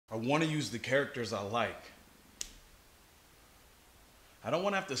I want to use the characters I like. I don't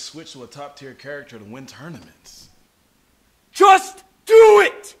want to have to switch to a top-tier character to win tournaments. Just do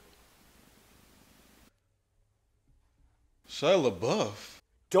it! Shia LaBeouf.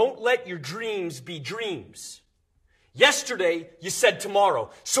 Don't let your dreams be dreams. Yesterday, you said tomorrow.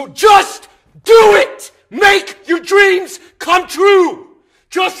 So just do it! Make your dreams come true!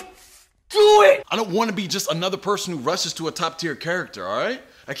 Just do it! I don't want to be just another person who rushes to a top-tier character, alright?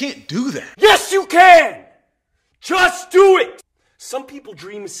 I can't do that. Yes, you can! Just do it! Some people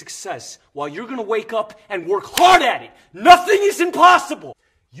dream of success while you're gonna wake up and work hard at it. Nothing is impossible.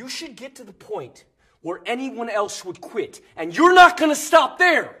 You should get to the point where anyone else would quit, and you're not gonna stop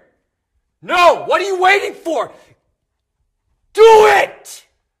there. No, what are you waiting for? Do it!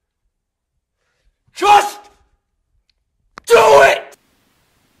 Just do it!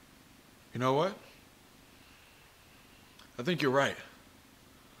 You know what? I think you're right.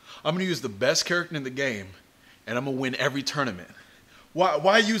 I'm gonna use the best character in the game, and I'm gonna win every tournament.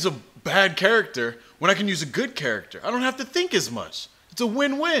 Why use a bad character when I can use a good character? I don't have to think as much. It's a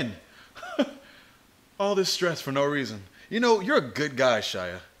win-win. All this stress for no reason. You know, you're a good guy,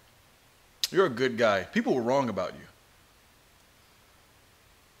 Shia. You're a good guy. People were wrong about you.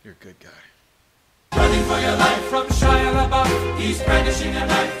 You're a good guy. Running for your life from Shia LaBeouf. He's brandishing a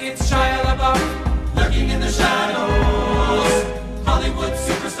knife. It's Shia LaBeouf.